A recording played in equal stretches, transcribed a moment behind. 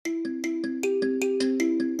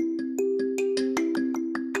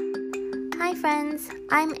friends,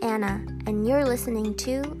 I'm Anna, and you're listening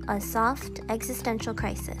to A Soft Existential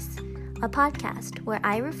Crisis, a podcast where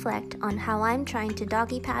I reflect on how I'm trying to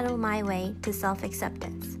doggy paddle my way to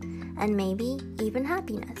self-acceptance, and maybe even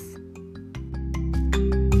happiness.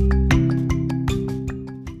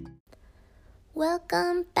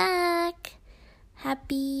 Welcome back!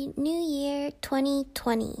 Happy New Year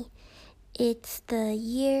 2020. It's the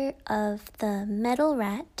year of the metal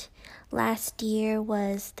rat. Last year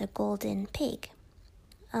was the golden pig.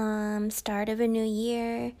 Start of a new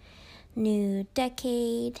year, new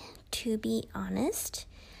decade. To be honest,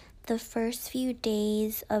 the first few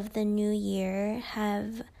days of the new year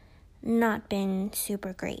have not been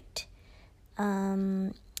super great.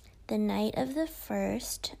 The night of the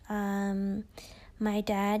 1st, my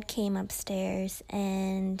dad came upstairs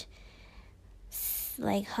and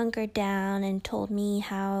hunkered down and told me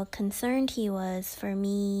how concerned he was for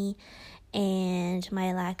me and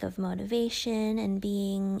my lack of motivation and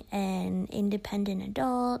being an independent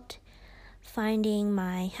adult, finding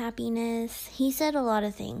my happiness. He said a lot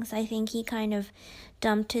of things. I think he kind of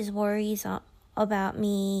dumped his worries about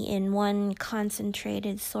me in one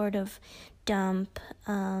concentrated sort of dump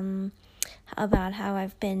about how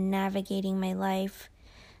I've been navigating my life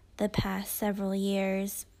the past several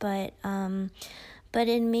years, but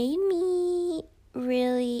it made me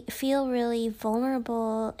feel really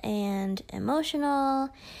vulnerable and emotional,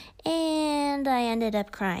 and I ended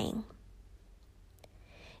up crying.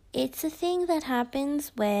 It's a thing that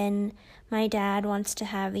happens when my dad wants to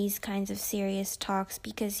have these kinds of serious talks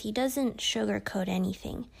because he doesn't sugarcoat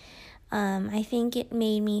anything. I think it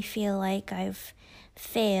made me feel like I've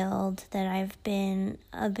failed, that I've been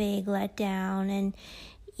a big letdown, and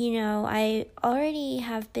I already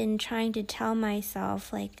have been trying to tell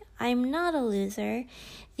myself, I'm not a loser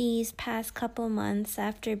these past couple months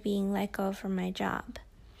after being let go from my job.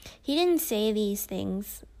 He didn't say these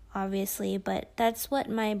things, obviously, but that's what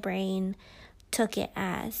my brain took it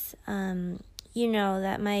as.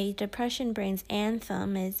 That my depression brain's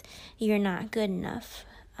anthem is, "You're not good enough."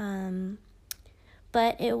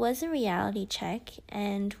 But it was a reality check,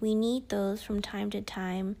 and we need those from time to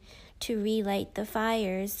time to relight the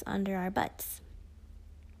fires under our butts.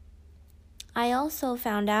 I also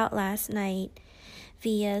found out last night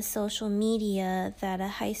via social media that a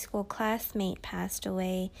high school classmate passed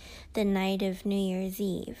away the night of New Year's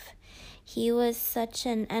Eve. He was such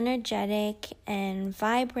an energetic and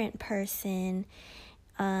vibrant person,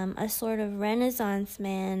 a sort of Renaissance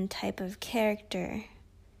man type of character.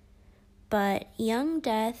 But young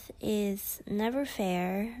death is never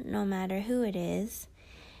fair, no matter who it is.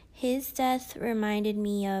 His death reminded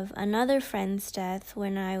me of another friend's death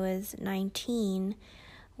when I was 19.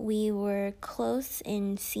 We were close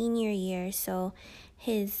in senior year, so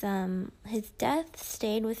his death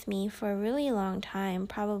stayed with me for a really long time,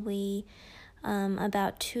 probably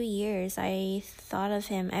about 2 years. I thought of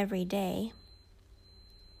him every day.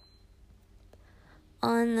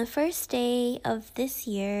 On the first day of this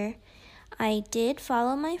year, I did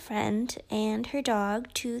follow my friend and her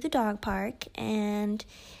dog to the dog park, and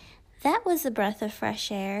that was a breath of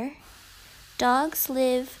fresh air. Dogs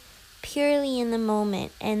live purely in the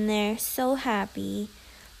moment, and they're so happy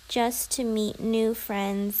just to meet new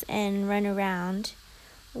friends and run around.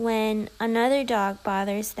 When another dog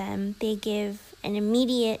bothers them, they give an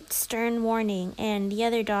immediate stern warning, and the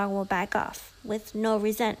other dog will back off with no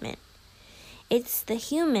resentment. It's the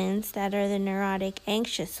humans that are the neurotic,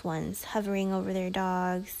 anxious ones hovering over their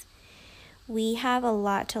dogs. We have a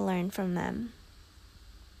lot to learn from them.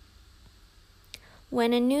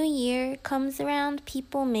 When a new year comes around,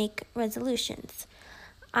 people make resolutions.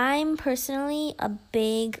 I'm personally a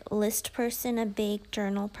big list person, a big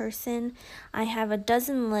journal person. I have a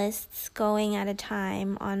dozen lists going at a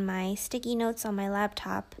time on my sticky notes on my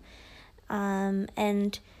laptop.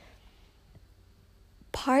 And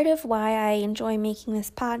part of why I enjoy making this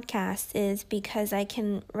podcast is because I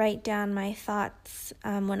can write down my thoughts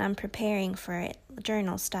when I'm preparing for it,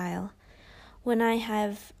 journal style. When I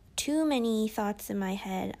have too many thoughts in my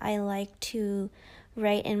head, I like to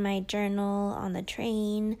write in my journal on the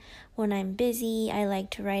train. When I'm busy, I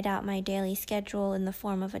like to write out my daily schedule in the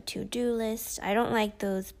form of a to-do list. I don't like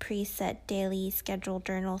those preset daily schedule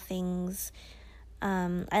journal things.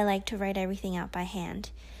 I like to write everything out by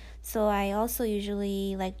hand. So I also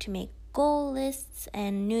usually like to make goal lists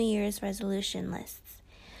and New Year's resolution lists.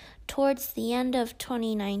 Towards the end of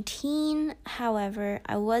 2019, however,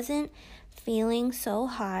 I wasn't feeling so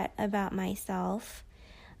hot about myself.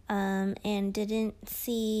 and didn't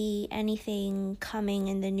see anything coming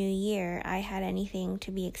in the new year. I had anything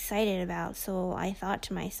to be excited about, so I thought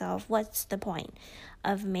to myself, what's the point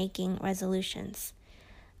of making resolutions?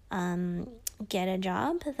 Get a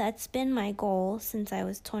job? That's been my goal since I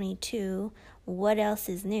was 22. What else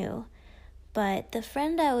is new? But the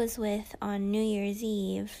friend I was with on New Year's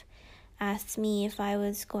Eve asked me if I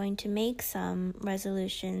was going to make some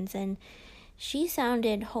resolutions, and she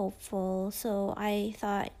sounded hopeful, so I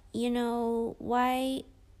thought, why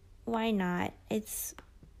not?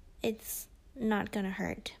 It's not gonna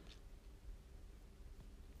hurt.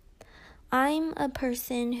 I'm a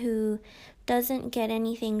person who doesn't get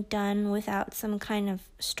anything done without some kind of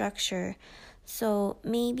structure, so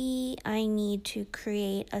maybe I need to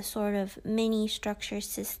create a sort of mini structure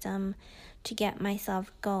system to get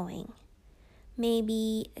myself going.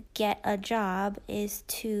 Maybe get a job is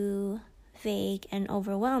too vague and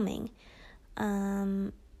overwhelming.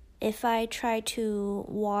 If I try to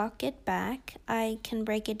walk it back, I can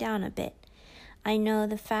break it down a bit. I know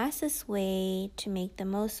the fastest way to make the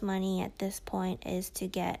most money at this point is to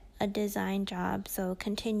get a design job, so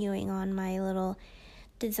continuing on my little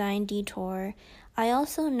design detour. I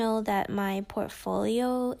also know that my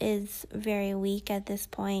portfolio is very weak at this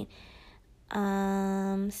point,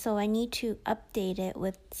 so I need to update it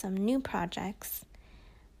with some new projects.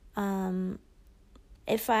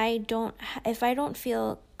 If I don't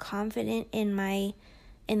feel confident in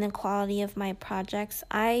the quality of my projects,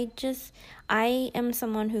 I am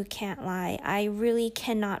someone who can't lie. I really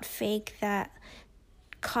cannot fake that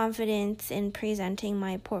confidence in presenting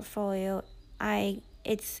my portfolio.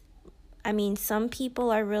 Some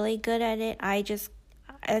people are really good at it.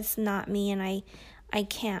 It's not me, and I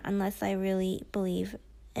can't unless I really believe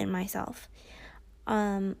in myself.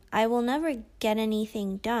 I will never get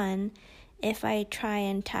anything done if I try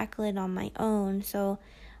and tackle it on my own, so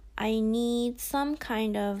I need some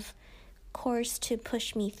kind of course to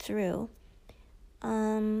push me through.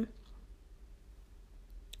 So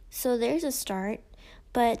there's a start,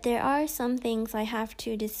 but there are some things I have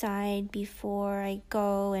to decide before I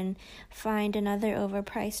go and find another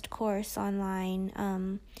overpriced course online.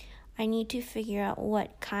 I need to figure out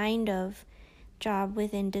what kind of job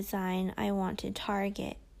within design I want to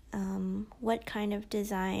target. What kind of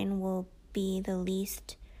design will be the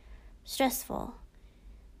least stressful?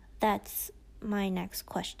 That's my next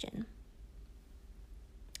question.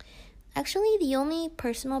 Actually, the only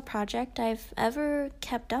personal project I've ever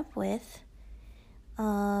kept up with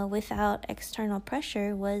without external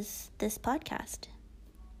pressure was this podcast.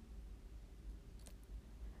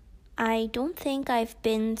 I don't think I've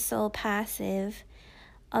been so passive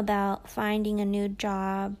about finding a new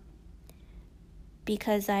job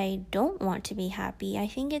because I don't want to be happy. I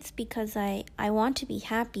think it's because I want to be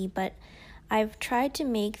happy, but I've tried to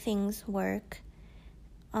make things work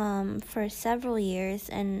for several years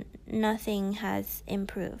and nothing has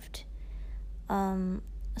improved.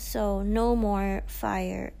 So no more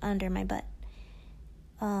fire under my butt.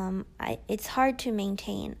 It's hard to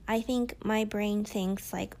maintain. I think my brain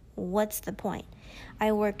thinks, what's the point?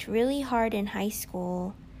 I worked really hard in high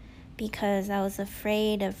school because I was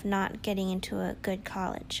afraid of not getting into a good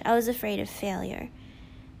college. I was afraid of failure.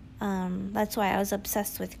 That's why I was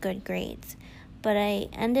obsessed with good grades. But I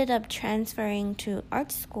ended up transferring to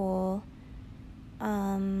art school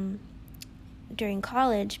during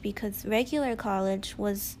college because regular college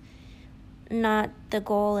was not the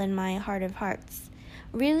goal in my heart of hearts.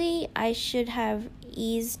 Really, I should have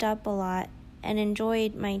eased up a lot and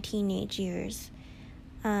enjoyed my teenage years.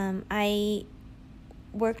 I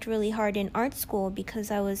worked really hard in art school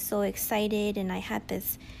because I was so excited and I had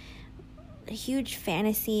this huge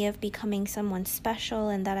fantasy of becoming someone special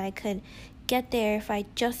and that I could get there if I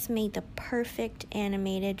just made the perfect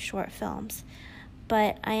animated short films.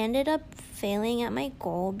 But I ended up failing at my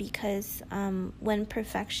goal because when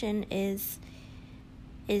perfection is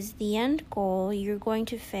the end goal, you're going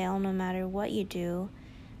to fail no matter what you do.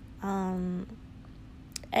 And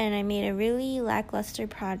I made a really lackluster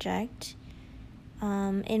project.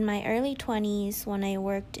 In my early 20s, when I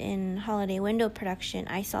worked in holiday window production,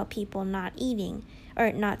 I saw people not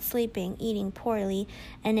sleeping, eating poorly,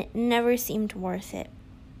 and it never seemed worth it.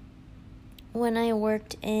 When I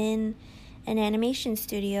worked in an animation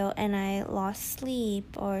studio and I lost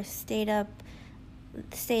sleep or stayed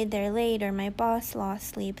there late, or my boss lost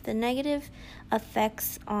sleep, the negative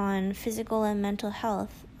effects on physical and mental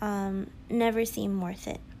health never seemed worth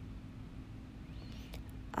it.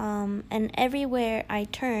 And everywhere I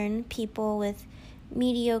turn, people with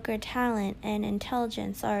mediocre talent and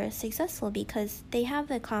intelligence are successful because they have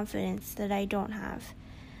the confidence that I don't have.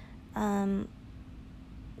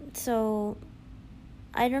 So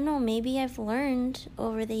I don't know, maybe I've learned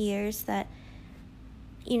over the years that,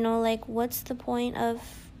 like, what's the point of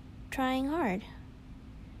trying hard?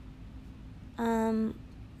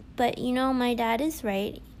 But my dad is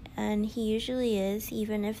right, and he usually is,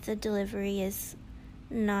 even if the delivery is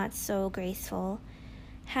not so graceful.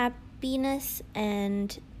 Happiness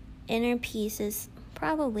and inner peace is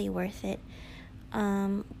probably worth it.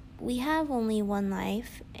 We have only one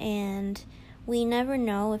life, and we never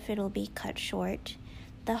know if it'll be cut short.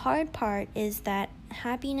 The hard part is that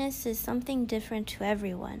happiness is something different to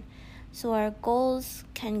everyone, so our goals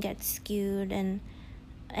can get skewed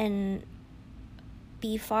and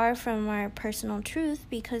be far from our personal truth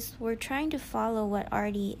because we're trying to follow what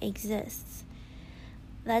already exists.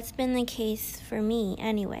 That's been the case for me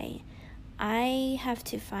anyway. I have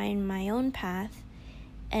to find my own path,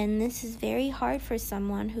 and this is very hard for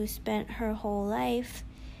someone who spent her whole life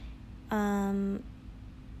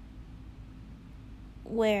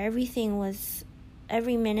where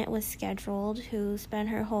every minute was scheduled, who spent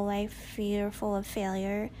her whole life fearful of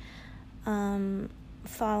failure,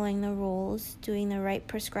 following the rules, doing the right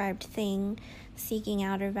prescribed thing, seeking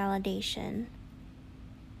outer validation.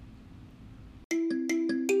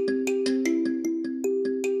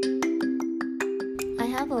 I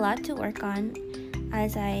have a lot to work on,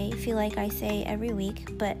 as I feel like I say every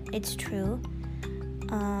week, but it's true.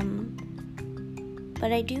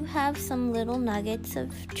 But I do have some little nuggets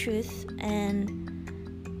of truth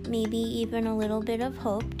and maybe even a little bit of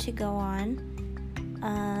hope to go on.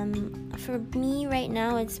 For me right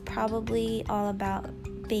now, it's probably all about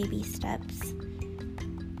baby steps.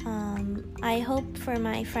 I hope for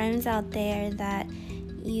my friends out there that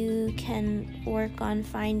you can work on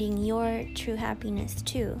finding your true happiness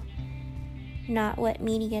too. Not what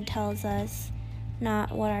media tells us,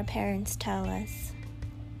 not what our parents tell us.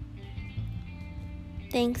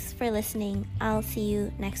 Thanks for listening. I'll see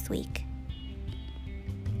you next week.